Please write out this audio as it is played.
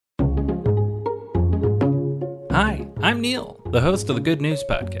Hi, I'm Neil, the host of the Good News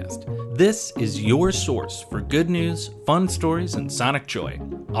Podcast. This is your source for good news, fun stories, and sonic joy.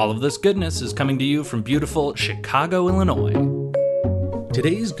 All of this goodness is coming to you from beautiful Chicago, Illinois.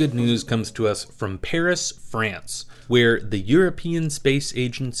 Today's good news comes to us from Paris, France, where the European Space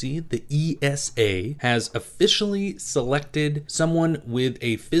Agency, the ESA, has officially selected someone with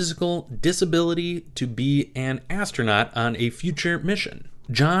a physical disability to be an astronaut on a future mission.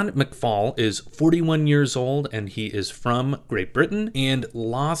 John McFall is 41 years old and he is from Great Britain and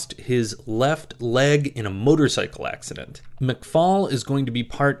lost his left leg in a motorcycle accident. McFall is going to be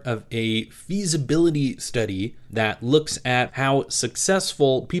part of a feasibility study that looks at how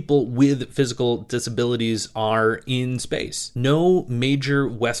successful people with physical disabilities are in space. No major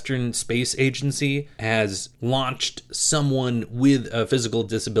Western space agency has launched someone with a physical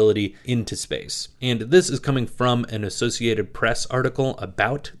disability into space. And this is coming from an Associated Press article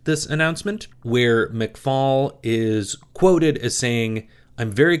about this announcement, where McFall is quoted as saying,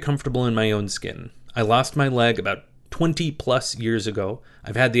 "I'm very comfortable in my own skin. I lost my leg about 20 plus years ago.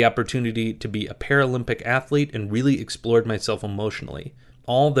 I've had the opportunity to be a Paralympic athlete and really explored myself emotionally.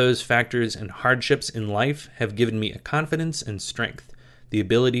 All those factors and hardships in life have given me a confidence and strength, the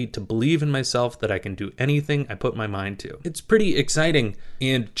ability to believe in myself that I can do anything I put my mind to." It's pretty exciting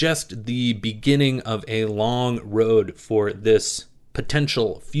and just the beginning of a long road for this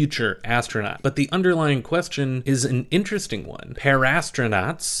potential future astronaut. But the underlying question is an interesting one.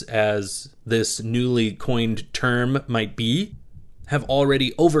 Parastronauts, as this newly coined term might be, have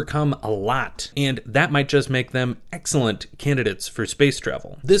already overcome a lot, and that might just make them excellent candidates for space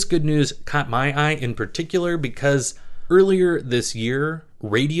travel. This good news caught my eye in particular because earlier this year,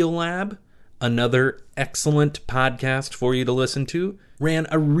 Radiolab, another excellent podcast for you to listen to, ran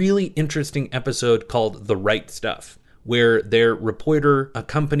a really interesting episode called The Right Stuff, where their reporter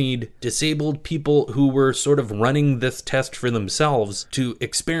accompanied disabled people who were sort of running this test for themselves to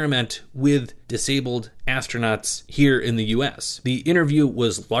experiment with disabled astronauts here in the US. The interview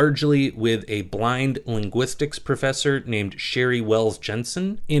was largely with a blind linguistics professor named Sherry Wells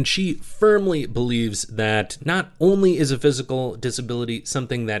Jensen, and she firmly believes that not only is a physical disability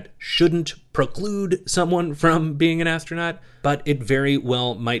something that shouldn't preclude someone from being an astronaut, but it very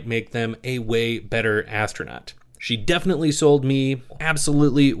well might make them a way better astronaut. She definitely sold me.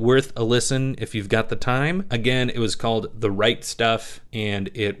 Absolutely worth a listen if you've got the time. Again, it was called The Right Stuff,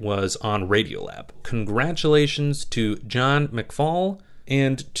 and it was on Radiolab. Congratulations to John McFall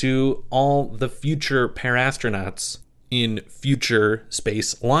and to all the future parastronauts in future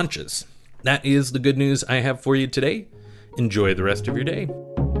space launches. That is the good news I have for you today. Enjoy the rest of your day.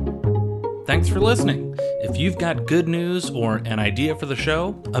 Thanks for listening. If you've got good news or an idea for the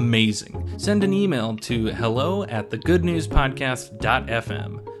show, amazing. Send an email to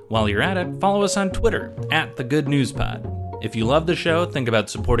hello@thegoodnewspodcast.fm. While you're at it, follow us on Twitter @thegoodnewspod. If you love the show, think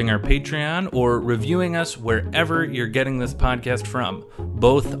about supporting our Patreon or reviewing us wherever you're getting this podcast from.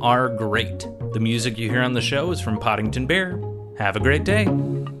 Both are great. The music you hear on the show is from Poddington Bear. Have a great day.